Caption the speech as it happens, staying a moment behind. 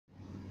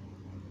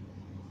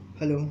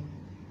Hello,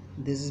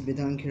 this is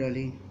Bidhan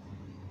Kirali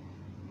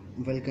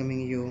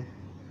welcoming you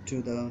to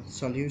the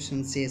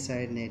solution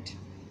csirnet.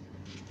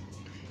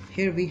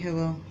 Here we have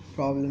a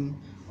problem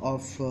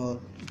of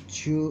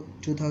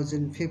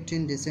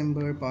 2015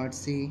 December part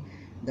C.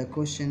 The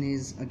question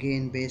is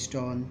again based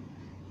on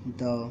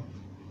the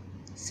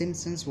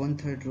Simpsons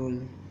one-third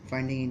rule,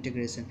 finding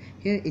integration.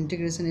 Here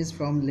integration is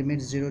from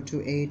limit 0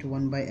 to 8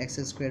 1 by x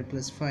square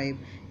plus 5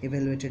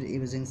 evaluated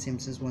using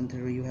Simpsons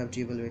one-third rule. You have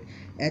to evaluate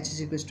h is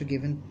equals to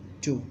given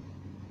 2.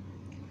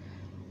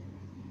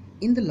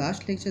 In the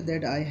last lecture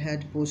that I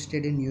had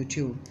posted in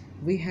YouTube,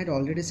 we had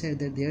already said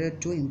that there are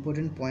two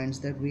important points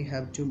that we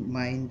have to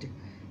mind.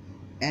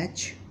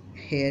 H,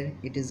 here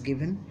it is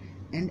given,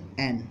 and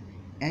n.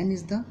 N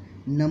is the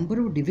number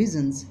of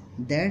divisions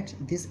that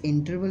this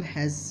interval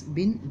has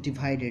been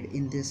divided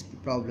in this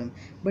problem,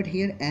 but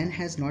here n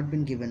has not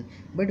been given.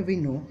 But we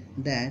know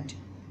that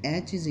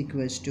h is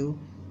equals to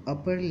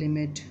upper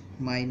limit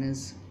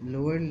minus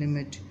lower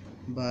limit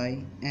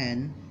by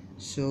n,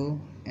 so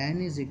n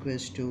is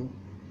equals to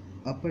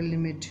upper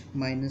limit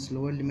minus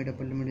lower limit.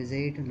 Upper limit is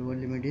 8, lower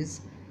limit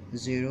is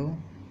 0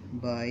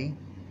 by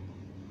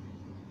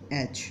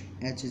h.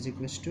 H is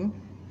equals to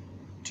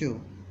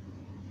 2.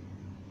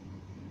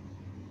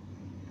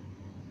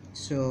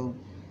 So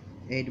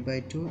 8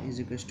 by 2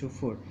 is equals to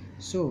 4.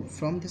 So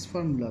from this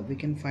formula we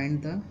can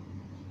find the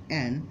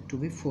n to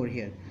be 4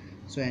 here.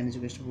 So n is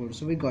equals to 4.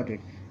 So we got it.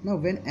 Now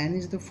when n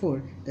is the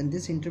 4, then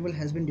this interval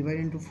has been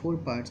divided into 4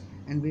 parts,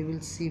 and we will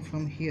see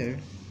from here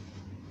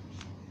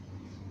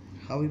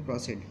how we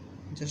proceed.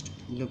 Just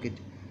look it.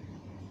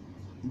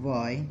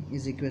 Y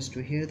is equals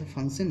to, here the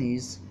function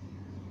is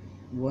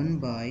 1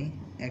 by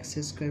x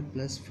square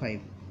plus 5,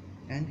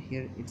 and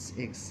here it's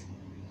x.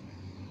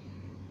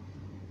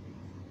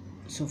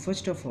 So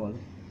first of all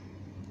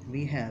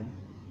we have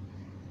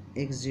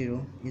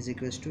x0 is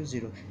equals to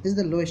 0. This is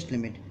the lowest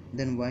limit.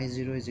 Then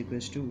y0 is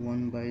equals to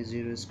 1 by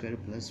 0 square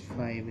plus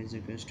 5 is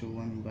equals to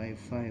 1 by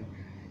 5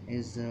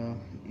 is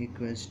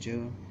equals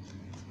to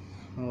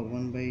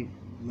 1 by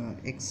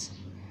x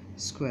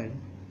square,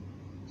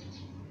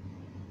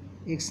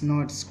 x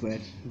naught square.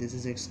 This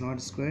is x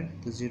naught square,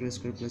 the 0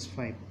 square plus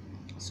 5,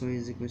 so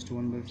is equals to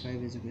 1 by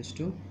 5 is equals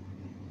to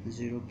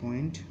 0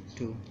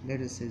 0.2.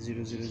 Let us say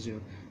 0 0 0.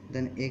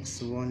 Then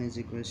x1 is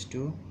equals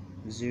to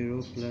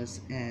 0 plus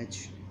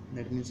h,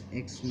 that means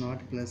x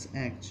naught plus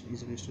h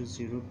is equals to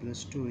 0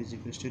 plus 2 is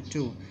equals to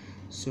 2.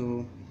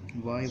 So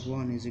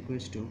y1 is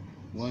equals to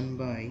 1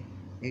 by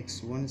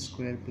x1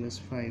 square plus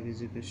 5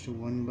 is equals to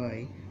 1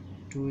 by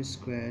 2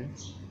 square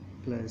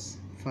plus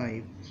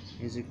 5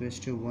 is equals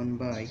to 1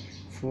 by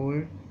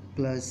 4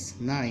 plus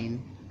 9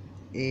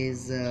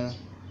 is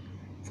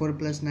 4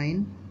 plus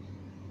 9,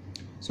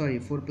 sorry,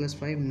 4 plus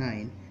 5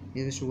 9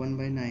 is to 1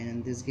 by 9,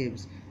 and this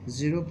gives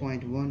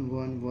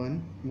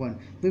 0.1111.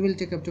 We will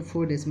take up to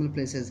 4 decimal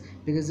places,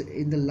 because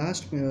in the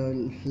last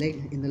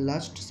in the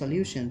last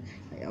solution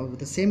of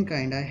the same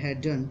kind I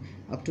had done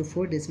up to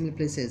 4 decimal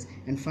places,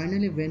 and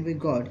finally when we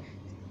got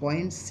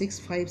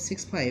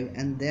 0.6565,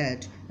 and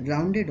that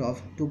rounded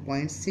off to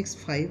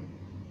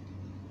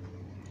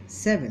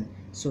 0.657,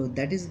 so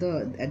that is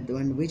the at the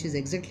one which is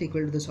exactly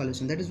equal to the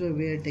solution. That is why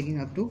we are taking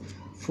up to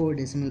 4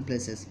 decimal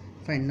places.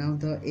 Fine. Now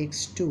the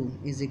x2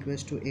 is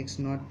equals to x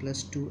naught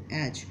plus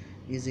 2h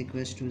is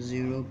equals to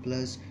 0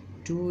 plus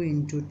 2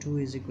 into 2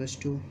 is equals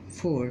to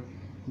 4.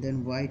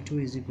 Then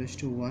y2 is equals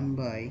to 1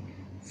 by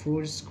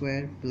 4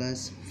 square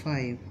plus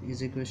 5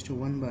 is equals to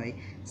 1 by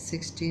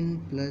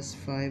 16 plus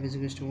 5 is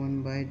equals to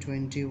 1 by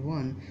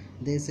 21.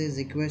 This is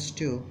equals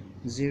to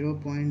 0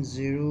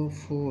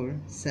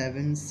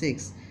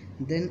 0.0476.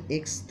 Then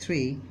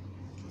x3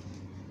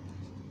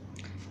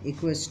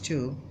 equals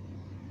to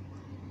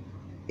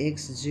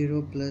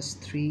x0 plus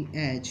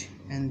 3h,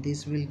 and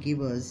this will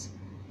give us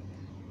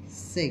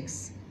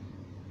 6.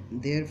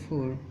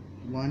 Therefore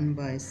 1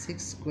 by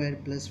 6 square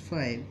plus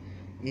 5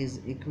 is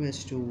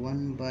equals to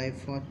 1 by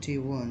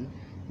 41,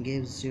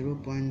 gives 0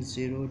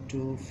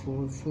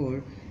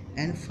 0.0244.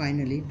 And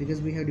finally,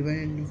 because we have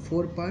divided into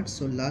 4 parts,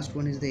 so last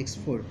one is the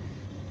x4.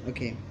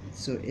 Okay,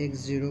 so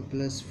x0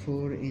 plus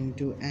 4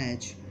 into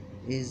h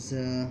is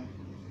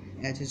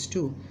h is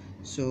 2,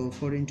 so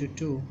 4 into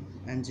 2,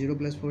 and 0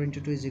 plus 4 into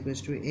 2 is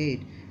equals to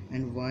 8,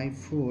 and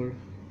y4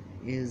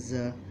 is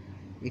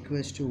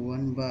equals to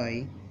 1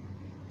 by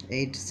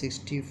 8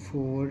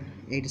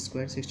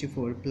 square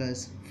 64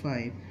 plus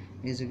 5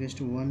 is equals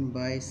to 1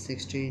 by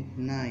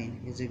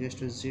 69 is equals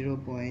to 0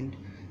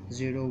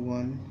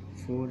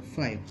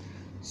 0.0145.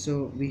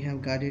 So we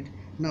have got it.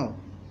 Now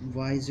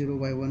y0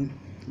 y1,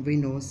 we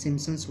know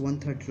Simpsons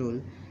one-third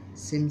rule.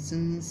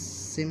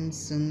 Simpsons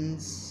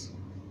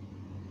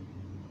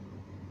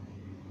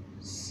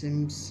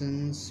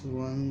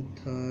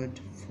one-third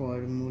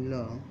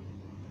formula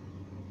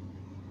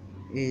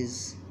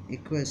is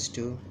equals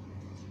to,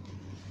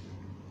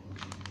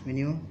 we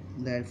know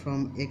that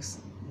from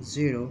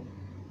x0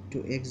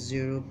 to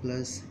x0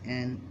 plus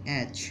n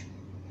h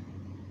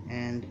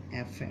and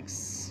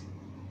fx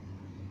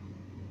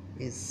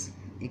is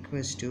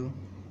equals to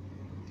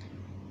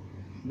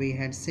we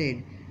had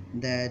said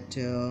that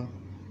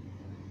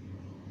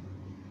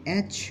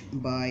h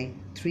by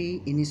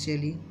 3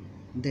 initially,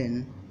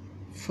 then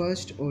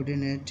first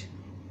ordinate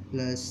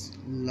plus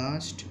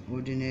last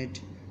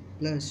ordinate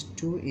plus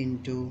 2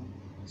 into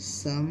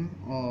sum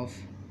of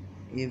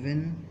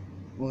even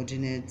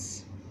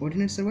ordinates.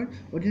 Ordinates are what?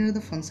 Ordinates are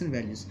the function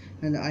values,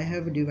 and I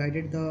have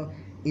divided the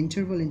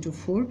interval into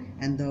 4,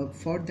 and the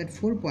for that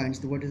 4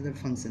 points, what is the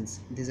functions?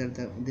 These are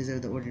the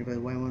ordinate by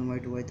y1,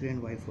 y2, y3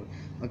 and y4.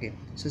 Okay,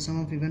 so sum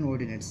of even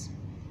ordinates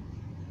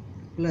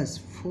plus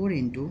 4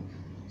 into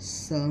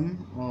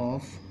sum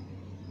of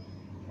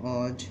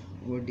odd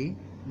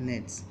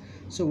ordinates.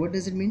 So what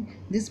does it mean?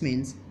 This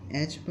means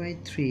h by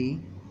 3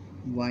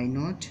 y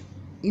naught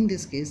in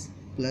this case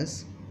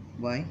plus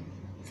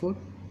y4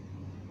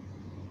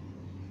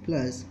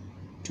 plus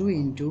 2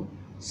 into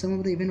sum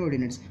of the even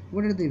ordinates.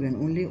 What are the even?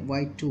 Only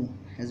y2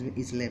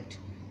 is left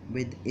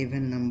with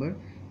even number,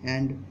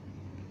 and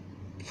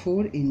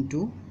 4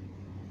 into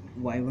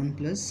y1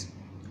 plus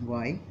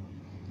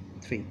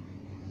y3.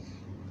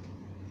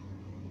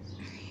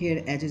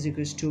 Here h is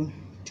equals to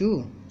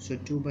 2, so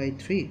 2 by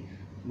 3.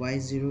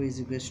 y0 is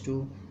equals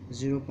to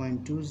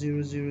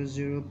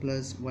 0.2000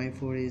 plus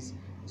y4 is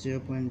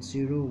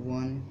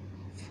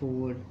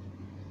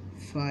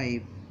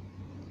 0.0145.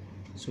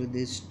 So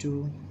this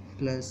 2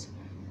 plus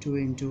 2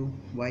 into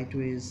y2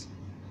 is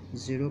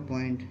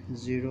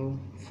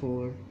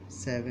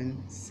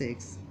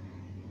 0.0476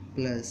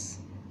 plus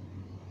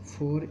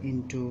 4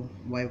 into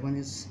y1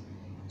 is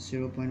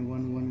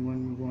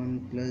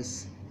 0.1111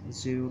 plus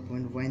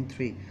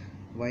 0.13,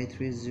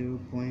 y3 is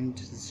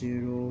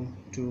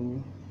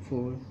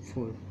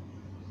 0.0244.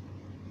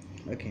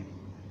 Okay,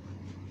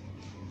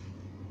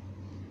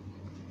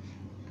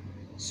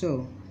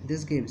 so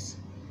this gives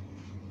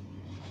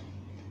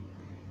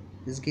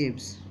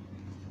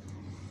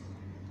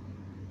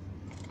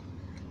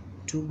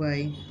 2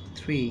 by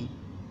 3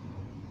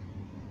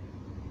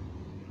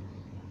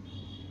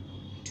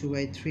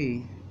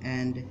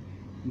 and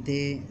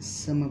they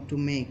sum up to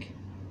make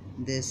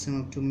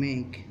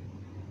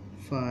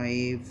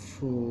 5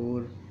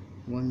 4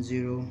 1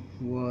 0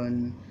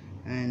 1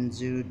 and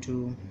 0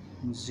 2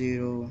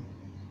 0.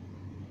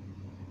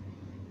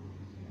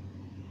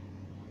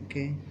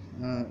 Okay,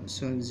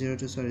 so 0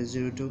 2 sorry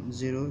 0 2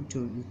 0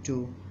 2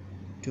 2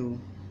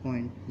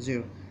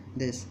 2.0,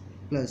 this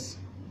plus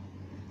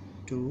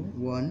 2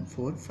 1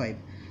 4 5.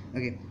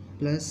 Okay,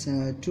 plus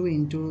 2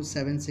 into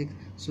 7 6,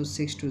 so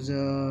 6 to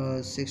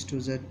the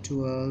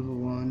 12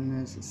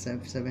 1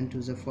 7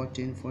 to the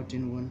 14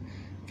 14 1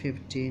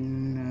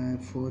 15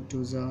 4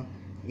 to the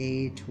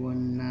 8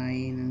 1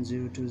 9 and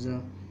 0 to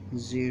the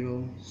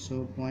 0,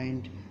 so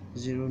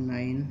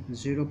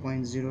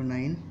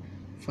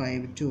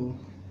 0.0952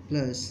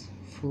 plus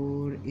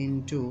 4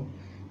 into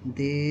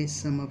they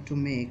sum up to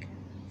make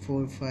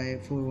 4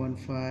 5 4 1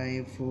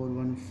 5 4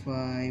 1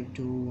 5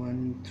 2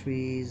 1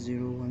 3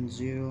 0 1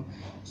 0,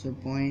 so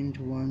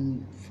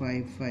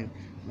 0.155.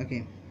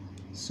 Okay,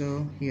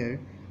 so here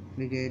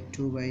we get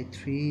 2 by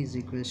 3 is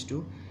equals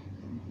to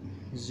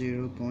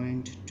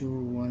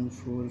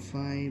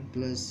 0.2145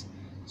 plus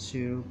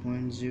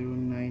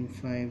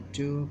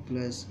 0.0952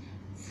 plus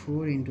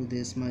 4 into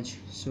this much.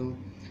 So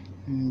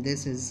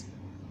this is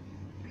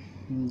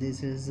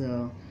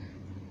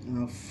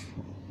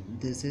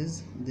this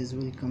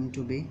will come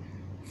to be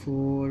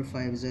 4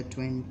 5s are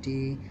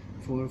 20,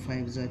 4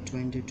 5s are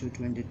 22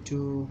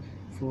 22,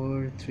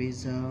 4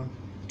 3s are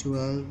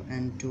 12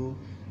 and 2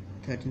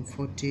 13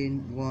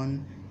 14,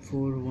 1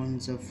 4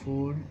 1s are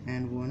 4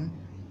 and 1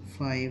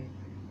 5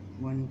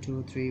 1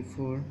 2 3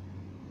 4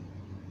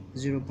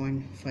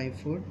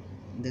 0.54,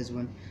 this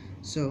one.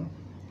 So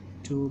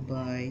 2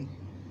 by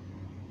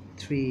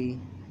 3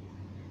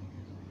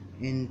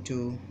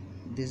 into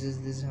this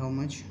is how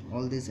much,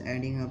 all this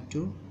adding up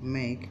to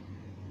make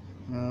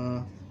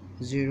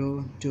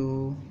 0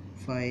 2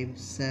 5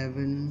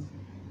 7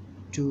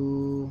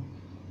 2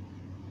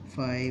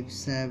 5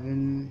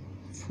 7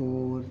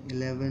 4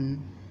 11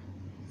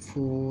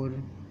 4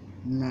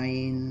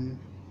 9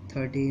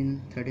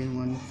 13 13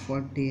 1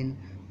 14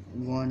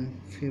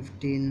 1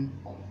 15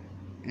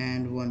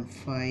 and 1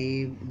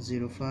 5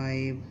 0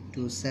 5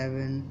 2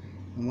 7,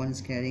 1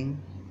 is carrying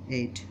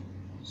 8,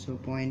 so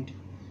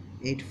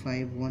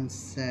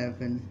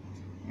 0.8517,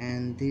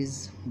 and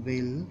this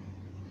will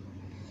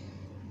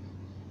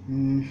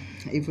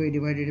if we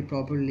divided it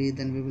properly,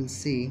 then we will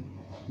see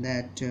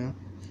that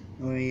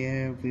over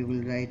here we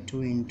will write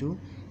 2 into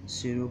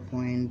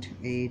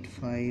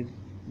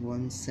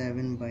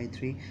 0.8517 by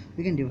 3.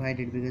 We can divide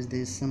it because there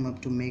is sum up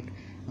to make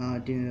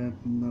the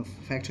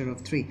factor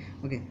of 3.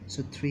 Okay,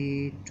 so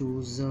 3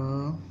 2s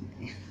are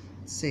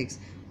 6,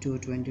 2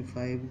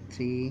 25,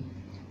 3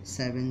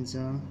 7s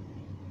are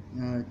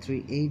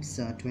 3 8s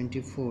are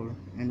 24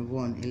 and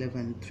 1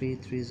 11, 3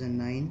 3s are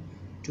 9,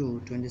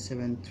 2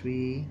 27,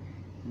 3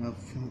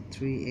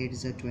 3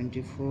 8s are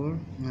 24,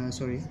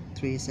 sorry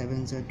 3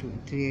 7s are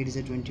 3 8s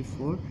are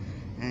 24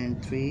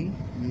 and 3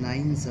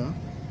 9s are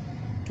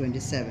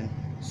 27,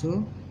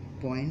 so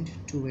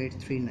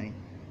 0.2839.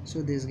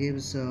 So this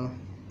gives 2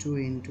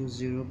 into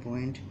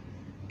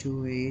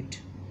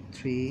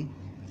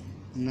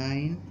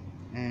 0.2839,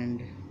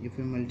 and if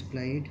we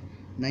multiply it,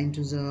 9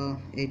 to the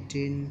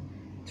 18,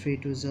 3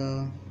 to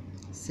the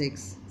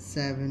 6,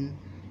 7,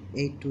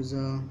 8 to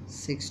the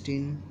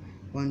 16,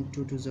 1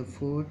 2 to the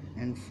 4,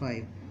 and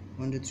 5,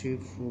 1 2 3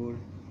 4,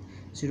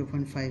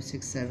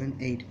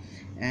 0.5678.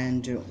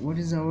 And what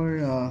is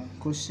our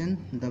question?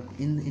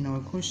 In our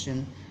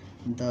question,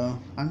 the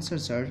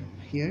answers are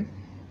here,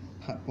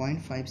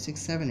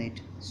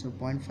 0.5678. So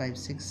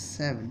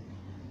 0.567,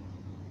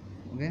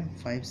 okay,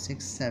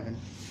 567.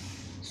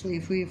 So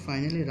if we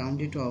finally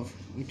round it off,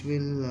 it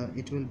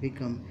will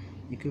become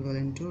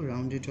equivalent to,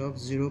 round it off,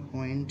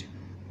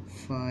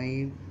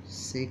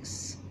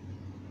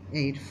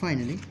 0.568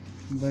 finally.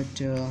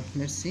 But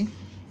let's see,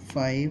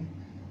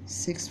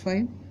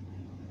 565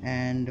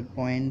 and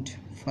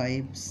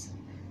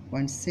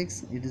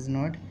 0.5.6, it is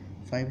not,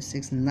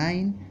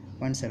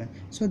 569.7.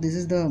 so this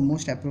is the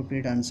most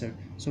appropriate answer.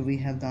 So we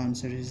have the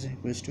answer is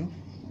equals to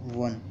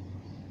 1.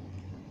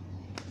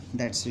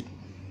 That's it.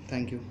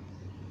 Thank you.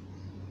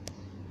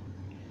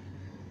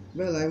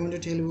 Well, I want to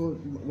tell you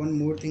one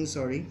more thing,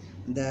 sorry,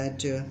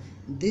 that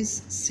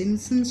this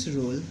Simpsons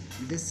rule,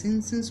 this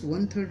Simpsons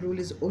 1/3 rule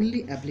is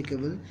only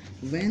applicable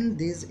when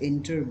this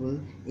interval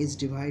is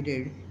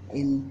divided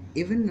in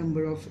even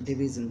number of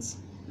divisions.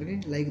 Okay,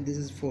 like this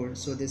is 4,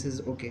 so this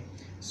is okay.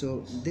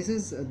 So this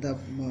is the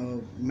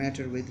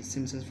matter with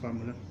Simpsons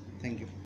formula. Thank you.